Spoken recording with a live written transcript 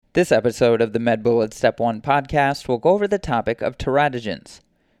This episode of the MedBullets Step 1 podcast will go over the topic of teratogens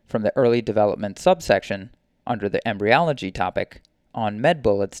from the early development subsection under the embryology topic on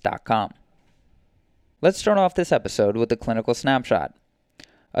medbullets.com. Let's start off this episode with a clinical snapshot.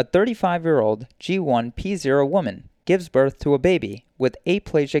 A 35-year-old G1P0 woman gives birth to a baby with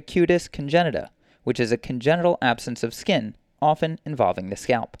aplasia cutis congenita, which is a congenital absence of skin, often involving the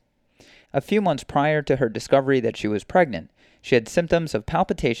scalp. A few months prior to her discovery that she was pregnant, she had symptoms of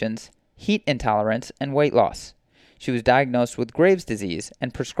palpitations, heat intolerance, and weight loss. She was diagnosed with Graves' disease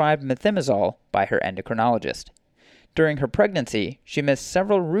and prescribed methimazole by her endocrinologist. During her pregnancy, she missed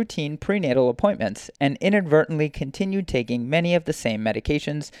several routine prenatal appointments and inadvertently continued taking many of the same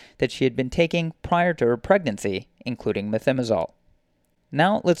medications that she had been taking prior to her pregnancy, including methimazole.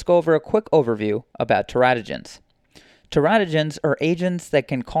 Now let's go over a quick overview about teratogens. Teratogens are agents that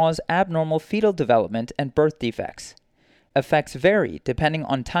can cause abnormal fetal development and birth defects. Effects vary depending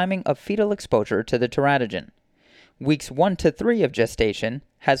on timing of fetal exposure to the teratogen. Weeks 1 to 3 of gestation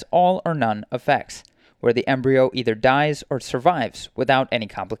has all or none effects, where the embryo either dies or survives without any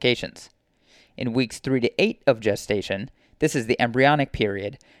complications. In weeks 3 to 8 of gestation, this is the embryonic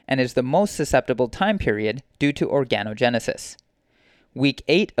period and is the most susceptible time period due to organogenesis. Week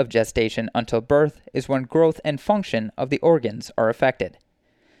 8 of gestation until birth is when growth and function of the organs are affected.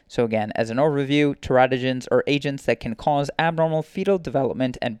 So again, as an overview, teratogens are agents that can cause abnormal fetal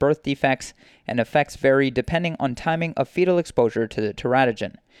development and birth defects, and effects vary depending on timing of fetal exposure to the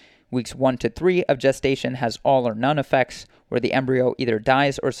teratogen. Weeks 1 to 3 of gestation has all or none effects, where the embryo either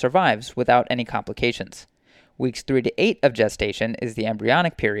dies or survives without any complications. Weeks 3 to 8 of gestation is the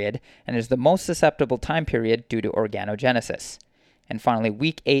embryonic period and is the most susceptible time period due to organogenesis. And finally,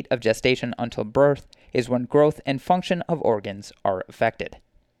 week 8 of gestation until birth is when growth and function of organs are affected.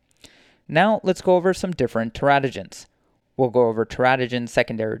 Now let's go over some different teratogens. We'll go over teratogens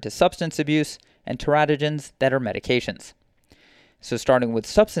secondary to substance abuse and teratogens that are medications. So starting with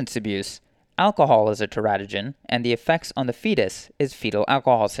substance abuse, alcohol is a teratogen, and the effects on the fetus is fetal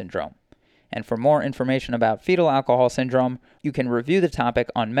alcohol syndrome. And for more information about fetal alcohol syndrome, you can review the topic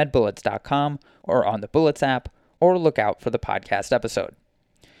on medbullets.com or on the Bullets app, or look out for the podcast episode.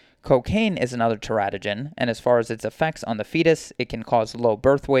 Cocaine is another teratogen, and as far as its effects on the fetus, it can cause low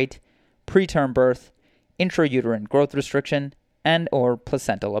birth weight, preterm birth, intrauterine growth restriction, and or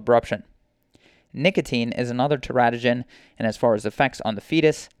placental abruption. Nicotine is another teratogen, and as far as effects on the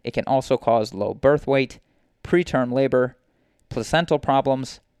fetus, it can also cause low birth weight, preterm labor, placental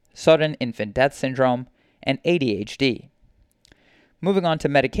problems, sudden infant death syndrome, and ADHD. Moving on to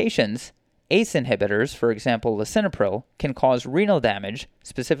medications, ACE inhibitors, for example lisinopril, can cause renal damage,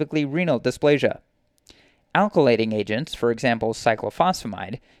 specifically renal dysplasia. Alkylating agents, for example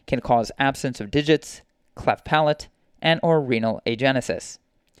cyclophosphamide, can cause absence of digits, cleft palate, and or renal agenesis.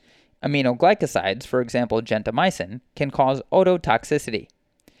 Aminoglycosides, for example gentamicin, can cause ototoxicity.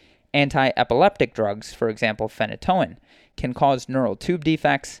 Anti-epileptic drugs, for example phenytoin, can cause neural tube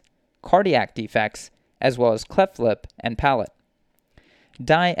defects, cardiac defects, as well as cleft lip and palate.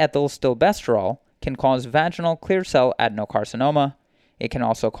 Diethylstilbestrol can cause vaginal clear cell adenocarcinoma. It can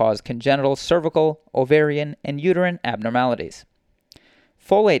also cause congenital cervical, ovarian, and uterine abnormalities.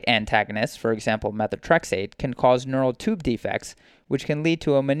 Folate antagonists, for example methotrexate, can cause neural tube defects, which can lead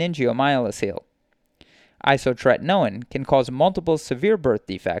to a meningiomyelocele. Isotretinoin can cause multiple severe birth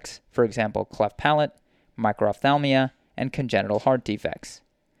defects, for example cleft palate, microphthalmia, and congenital heart defects.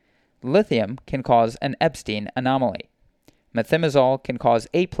 Lithium can cause an Epstein anomaly. Methimazole can cause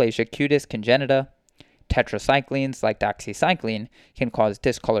aplasia cutis congenita. Tetracyclines like doxycycline can cause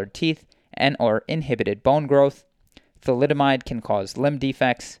discolored teeth and or inhibited bone growth. Thalidomide can cause limb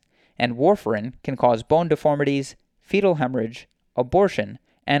defects, and warfarin can cause bone deformities, fetal hemorrhage, abortion,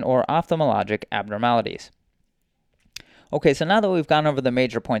 and or ophthalmologic abnormalities. Okay, so now that we've gone over the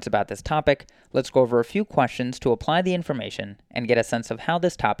major points about this topic, let's go over a few questions to apply the information and get a sense of how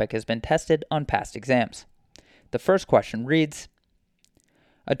this topic has been tested on past exams. The first question reads,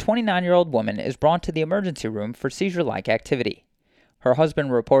 a 29-year-old woman is brought to the emergency room for seizure-like activity. Her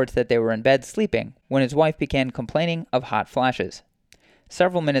husband reports that they were in bed sleeping when his wife began complaining of hot flashes.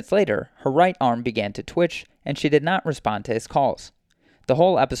 Several minutes later, her right arm began to twitch and she did not respond to his calls. The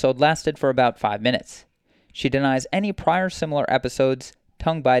whole episode lasted for about 5 minutes. She denies any prior similar episodes,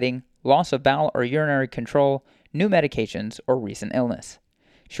 tongue biting, loss of bowel or urinary control, new medications, or recent illness.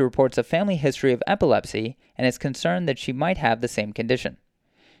 She reports a family history of epilepsy and is concerned that she might have the same condition.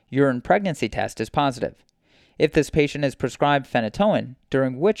 Urine pregnancy test is positive. If this patient is prescribed phenytoin,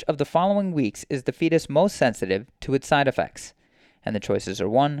 during which of the following weeks is the fetus most sensitive to its side effects? And the choices are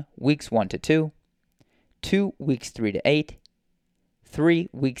 1, weeks 1 to 2, 2, weeks 3 to 8, 3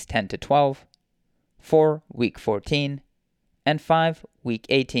 weeks 10 to 12, 4 week 14, and 5 week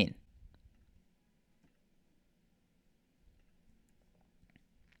 18.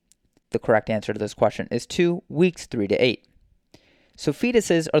 The correct answer to this question is 2 weeks 3 to 8. So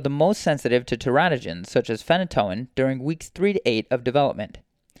fetuses are the most sensitive to teratogens such as phenytoin during weeks 3 to 8 of development.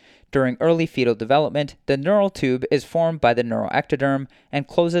 During early fetal development, the neural tube is formed by the neuroectoderm and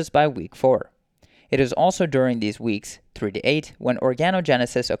closes by week 4. It is also during these weeks, 3 to 8, when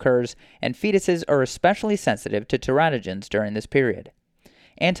organogenesis occurs, and fetuses are especially sensitive to teratogens during this period.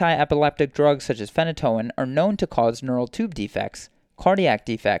 Anti-epileptic drugs such as phenytoin are known to cause neural tube defects, cardiac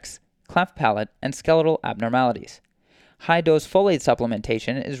defects, cleft palate, and skeletal abnormalities. High-dose folate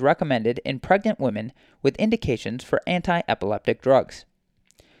supplementation is recommended in pregnant women with indications for anti-epileptic drugs.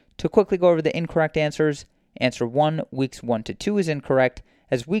 To quickly go over the incorrect answers, answer 1, weeks 1 to 2 is incorrect,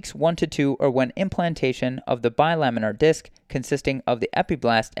 as weeks 1 to 2 are when implantation of the bilaminar disc consisting of the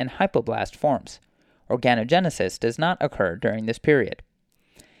epiblast and hypoblast forms. Organogenesis does not occur during this period.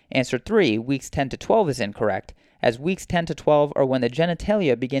 Answer 3, weeks 10 to 12 is incorrect, as weeks 10 to 12 are when the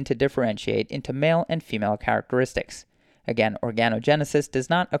genitalia begin to differentiate into male and female characteristics. Again, organogenesis does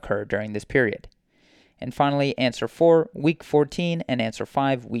not occur during this period. And finally, answer 4, week 14, and answer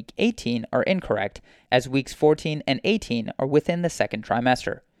 5, week 18 are incorrect, as weeks 14 and 18 are within the second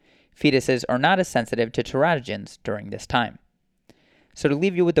trimester. Fetuses are not as sensitive to teratogens during this time. So to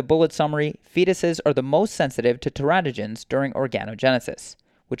leave you with the bullet summary, fetuses are the most sensitive to teratogens during organogenesis,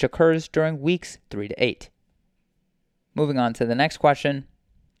 which occurs during weeks 3 to 8. Moving on to the next question.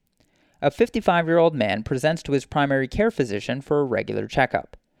 A 55-year-old man presents to his primary care physician for a regular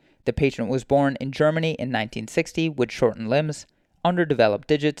checkup. The patient was born in Germany in 1960 with shortened limbs, underdeveloped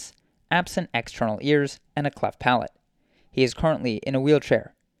digits, absent external ears, and a cleft palate. He is currently in a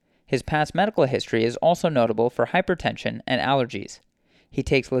wheelchair. His past medical history is also notable for hypertension and allergies. He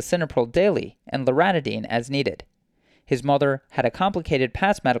takes lisinopril daily and loratadine as needed. His mother had a complicated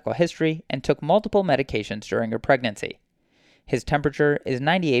past medical history and took multiple medications during her pregnancy. His temperature is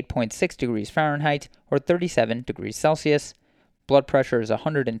 98.6 degrees Fahrenheit or 37 degrees Celsius. Blood pressure is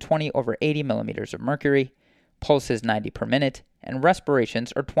 120 over 80 millimeters of mercury. Pulse is 90 per minute, and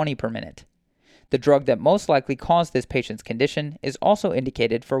respirations are 20 per minute. The drug that most likely caused this patient's condition is also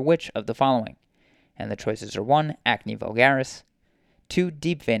indicated for which of the following? And the choices are 1, acne vulgaris, 2,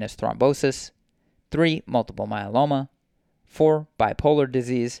 deep venous thrombosis, 3, multiple myeloma, 4, bipolar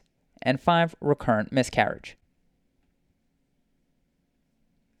disease, and 5, recurrent miscarriage.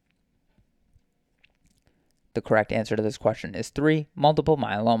 The correct answer to this question is 3, multiple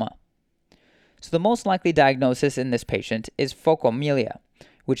myeloma. So the most likely diagnosis in this patient is phocomelia,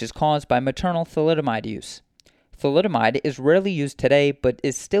 which is caused by maternal thalidomide use. Thalidomide is rarely used today, but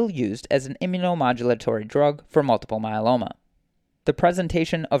is still used as an immunomodulatory drug for multiple myeloma. The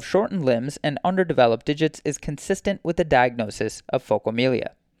presentation of shortened limbs and underdeveloped digits is consistent with the diagnosis of phocomelia.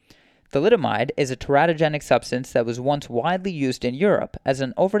 Thalidomide is a teratogenic substance that was once widely used in Europe as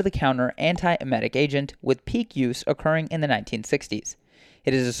an over-the-counter antiemetic agent, with peak use occurring in the 1960s.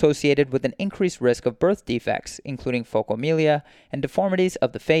 It is associated with an increased risk of birth defects, including phocomelia and deformities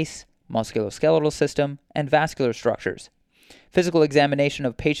of the face, musculoskeletal system, and vascular structures. Physical examination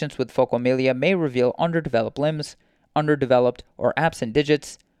of patients with phocomelia may reveal underdeveloped limbs, underdeveloped or absent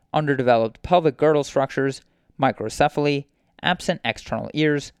digits, underdeveloped pelvic girdle structures, microcephaly, absent external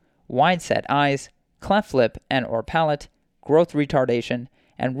ears, wide-set eyes, cleft lip and or palate, growth retardation,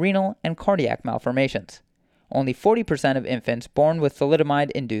 and renal and cardiac malformations. Only 40% of infants born with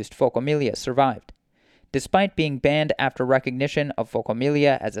thalidomide-induced phocomelia survived. Despite being banned after recognition of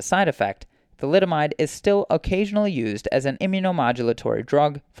phocomelia as a side effect, thalidomide is still occasionally used as an immunomodulatory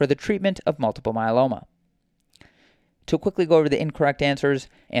drug for the treatment of multiple myeloma. To quickly go over the incorrect answers,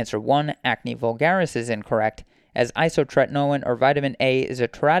 answer 1, acne vulgaris is incorrect, as isotretinoin or vitamin A is a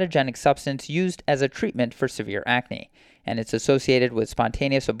teratogenic substance used as a treatment for severe acne, and it's associated with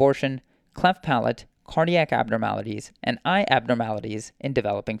spontaneous abortion, cleft palate, cardiac abnormalities, and eye abnormalities in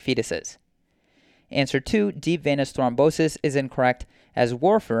developing fetuses. Answer 2, deep venous thrombosis is incorrect, as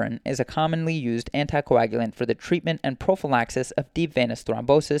warfarin is a commonly used anticoagulant for the treatment and prophylaxis of deep venous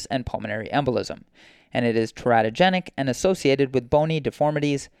thrombosis and pulmonary embolism, and it is teratogenic and associated with bony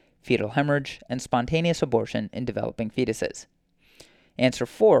deformities, fetal hemorrhage, and spontaneous abortion in developing fetuses. Answer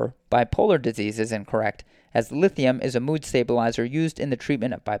 4, bipolar disease is incorrect, as lithium is a mood stabilizer used in the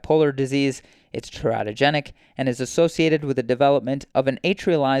treatment of bipolar disease. It's teratogenic and is associated with the development of an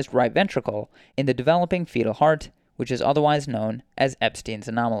atrialized right ventricle in the developing fetal heart, which is otherwise known as Epstein's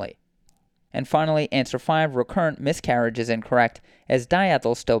anomaly. And finally, answer 5, recurrent miscarriage is incorrect, as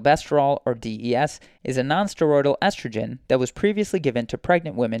diethylstilbestrol, or DES, is a nonsteroidal estrogen that was previously given to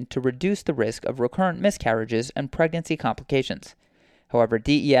pregnant women to reduce the risk of recurrent miscarriages and pregnancy complications. However,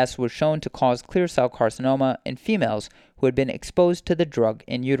 DES was shown to cause clear cell carcinoma in females who had been exposed to the drug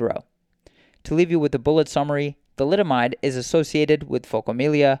in utero. To leave you with a bullet summary, thalidomide is associated with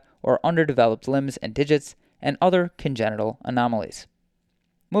phocomelia, or underdeveloped limbs and digits, and other congenital anomalies.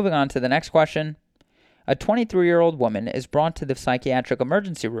 Moving on to the next question. A 23-year-old woman is brought to the psychiatric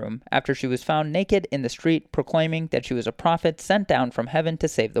emergency room after she was found naked in the street proclaiming that she was a prophet sent down from heaven to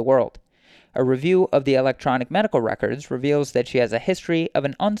save the world. A review of the electronic medical records reveals that she has a history of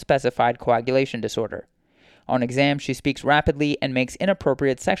an unspecified coagulation disorder. On exam, she speaks rapidly and makes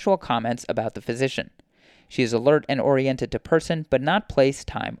inappropriate sexual comments about the physician. She is alert and oriented to person, but not place,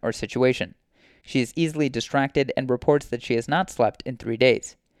 time, or situation. She is easily distracted and reports that she has not slept in 3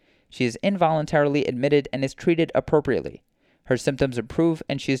 days. She is involuntarily admitted and is treated appropriately. Her symptoms improve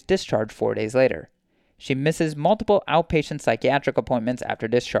and she is discharged 4 days later. She misses multiple outpatient psychiatric appointments after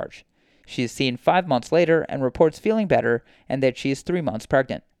discharge. She is seen 5 months later and reports feeling better and that she is 3 months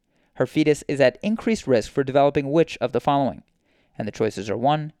pregnant. Her fetus is at increased risk for developing which of the following? And the choices are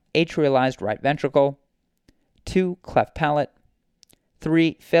 1, atrialized right ventricle, 2, cleft palate,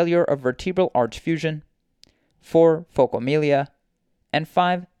 3, failure of vertebral arch fusion, 4, phocomelia, and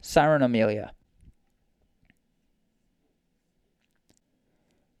 5, cyanomelia.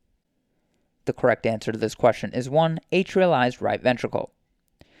 The correct answer to this question is 1, atrialized right ventricle.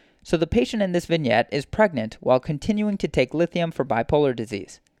 So the patient in this vignette is pregnant while continuing to take lithium for bipolar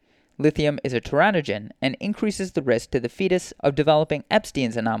disease. Lithium is a teratogen and increases the risk to the fetus of developing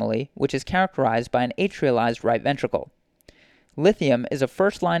Epstein's anomaly, which is characterized by an atrialized right ventricle. Lithium is a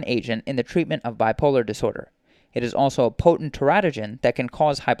first-line agent in the treatment of bipolar disorder. It is also a potent teratogen that can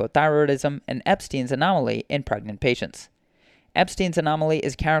cause hypothyroidism and Epstein's anomaly in pregnant patients. Epstein's anomaly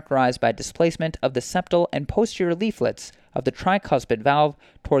is characterized by displacement of the septal and posterior leaflets of the tricuspid valve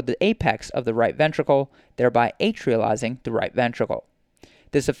toward the apex of the right ventricle, thereby atrializing the right ventricle.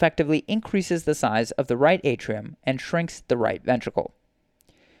 This effectively increases the size of the right atrium and shrinks the right ventricle.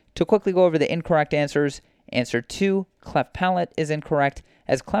 To quickly go over the incorrect answers, answer 2, cleft palate, is incorrect,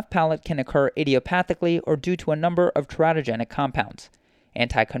 as cleft palate can occur idiopathically or due to a number of teratogenic compounds.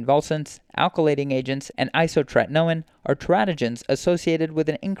 Anticonvulsants, alkylating agents, and isotretinoin are teratogens associated with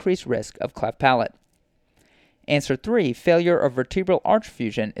an increased risk of cleft palate. Answer 3, failure of vertebral arch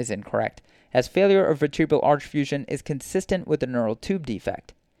fusion, is incorrect, as failure of vertebral arch fusion is consistent with a neural tube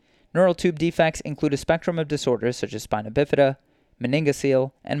defect. Neural tube defects include a spectrum of disorders such as spina bifida,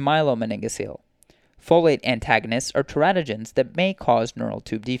 meningocele, and myelomeningocele. Folate antagonists are teratogens that may cause neural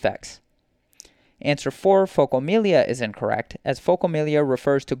tube defects. Answer 4, phocomelia, is incorrect, as phocomelia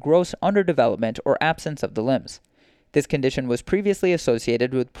refers to gross underdevelopment or absence of the limbs. This condition was previously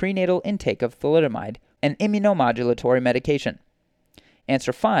associated with prenatal intake of thalidomide, an immunomodulatory medication.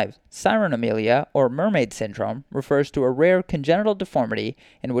 Answer 5, cyanomelia, or mermaid syndrome, refers to a rare congenital deformity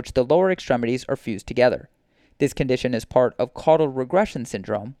in which the lower extremities are fused together. This condition is part of caudal regression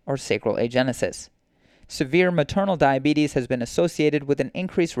syndrome, or sacral agenesis. Severe maternal diabetes has been associated with an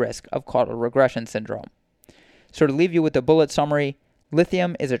increased risk of caudal regression syndrome. So to leave you with a bullet summary,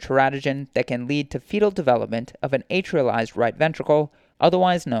 lithium is a teratogen that can lead to fetal development of an atrialized right ventricle,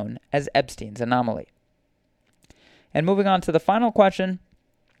 otherwise known as Epstein's anomaly. And moving on to the final question,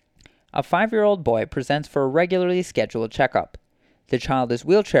 a 5-year-old boy presents for a regularly scheduled checkup. The child is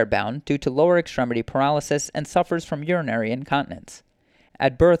wheelchair-bound due to lower extremity paralysis and suffers from urinary incontinence.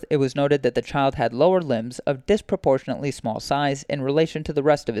 At birth, it was noted that the child had lower limbs of disproportionately small size in relation to the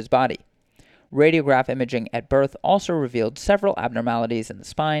rest of his body. Radiograph imaging at birth also revealed several abnormalities in the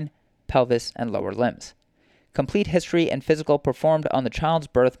spine, pelvis, and lower limbs. Complete history and physical performed on the child's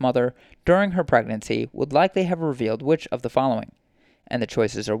birth mother during her pregnancy would likely have revealed which of the following? And the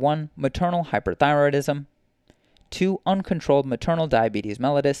choices are 1, maternal hyperthyroidism, 2, uncontrolled maternal diabetes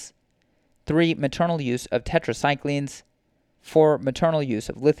mellitus, 3, maternal use of tetracyclines, 4, maternal use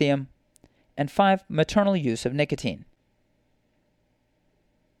of lithium, and 5, maternal use of nicotine.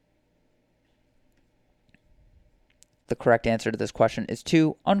 The correct answer to this question is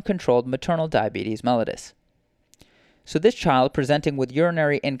 2, uncontrolled maternal diabetes mellitus. So this child presenting with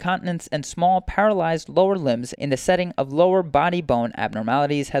urinary incontinence and small paralyzed lower limbs in the setting of lower body bone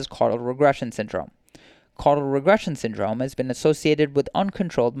abnormalities has caudal regression syndrome. Caudal regression syndrome has been associated with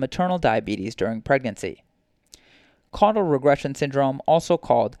uncontrolled maternal diabetes during pregnancy. Caudal regression syndrome, also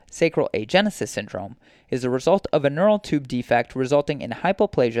called sacral agenesis syndrome, is the result of a neural tube defect resulting in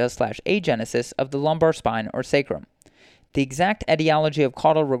hypoplasia/agenesis of the lumbar spine or sacrum. The exact etiology of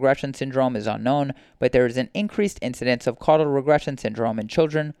caudal regression syndrome is unknown, but there is an increased incidence of caudal regression syndrome in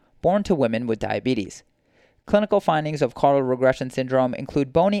children born to women with diabetes. Clinical findings of caudal regression syndrome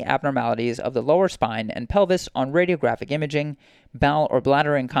include bony abnormalities of the lower spine and pelvis on radiographic imaging, bowel or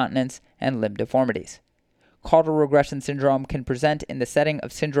bladder incontinence, and limb deformities. Caudal regression syndrome can present in the setting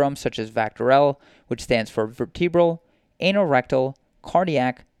of syndromes such as VACTERL, which stands for vertebral, anorectal,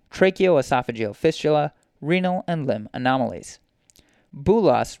 cardiac, tracheoesophageal fistula, renal, and limb anomalies.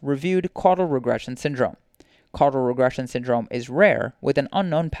 Boulos reviewed caudal regression syndrome. Caudal regression syndrome is rare with an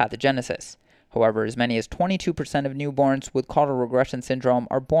unknown pathogenesis. However, as many as 22% of newborns with caudal regression syndrome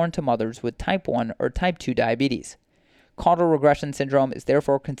are born to mothers with type 1 or type 2 diabetes. Caudal regression syndrome is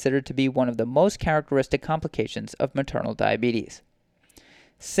therefore considered to be one of the most characteristic complications of maternal diabetes.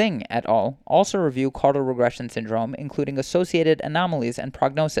 Singh et al. Also review caudal regression syndrome, including associated anomalies and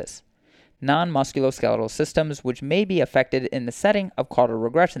prognosis. Non-musculoskeletal systems which may be affected in the setting of caudal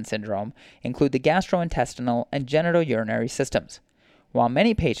regression syndrome include the gastrointestinal and genitourinary systems. While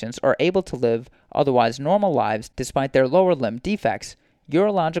many patients are able to live otherwise normal lives despite their lower limb defects,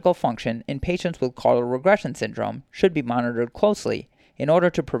 urological function in patients with caudal regression syndrome should be monitored closely in order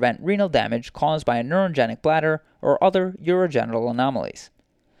to prevent renal damage caused by a neurogenic bladder or other urogenital anomalies.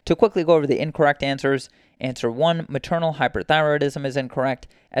 To quickly go over the incorrect answers, answer 1, maternal hyperthyroidism is incorrect,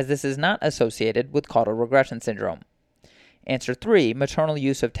 as this is not associated with caudal regression syndrome. Answer 3, maternal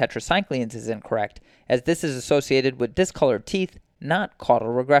use of tetracyclines is incorrect, as this is associated with discolored teeth, not caudal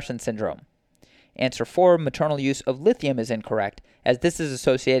regression syndrome. Answer 4, maternal use of lithium is incorrect, as this is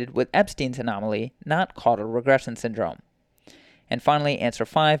associated with Epstein's anomaly, not caudal regression syndrome. And finally, answer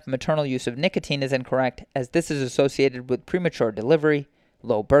 5, maternal use of nicotine is incorrect, as this is associated with premature delivery,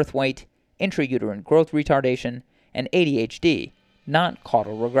 low birth weight, intrauterine growth retardation, and ADHD, not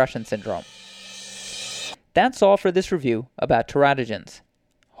caudal regression syndrome. That's all for this review about teratogens.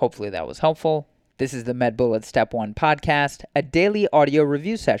 Hopefully that was helpful. This is the MedBullets Step 1 podcast, a daily audio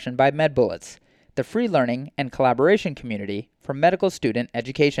review session by MedBullets, the free learning and collaboration community for medical student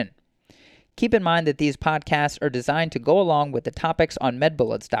education. Keep in mind that these podcasts are designed to go along with the topics on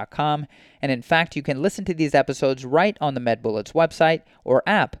medbullets.com, and in fact, you can listen to these episodes right on the MedBullets website or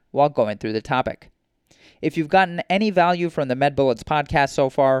app while going through the topic. If you've gotten any value from the MedBullets podcast so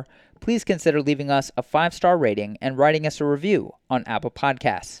far, please consider leaving us a 5-star rating and writing us a review on Apple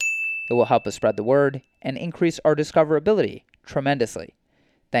Podcasts. It will help us spread the word and increase our discoverability tremendously.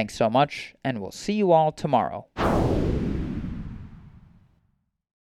 Thanks so much, and we'll see you all tomorrow.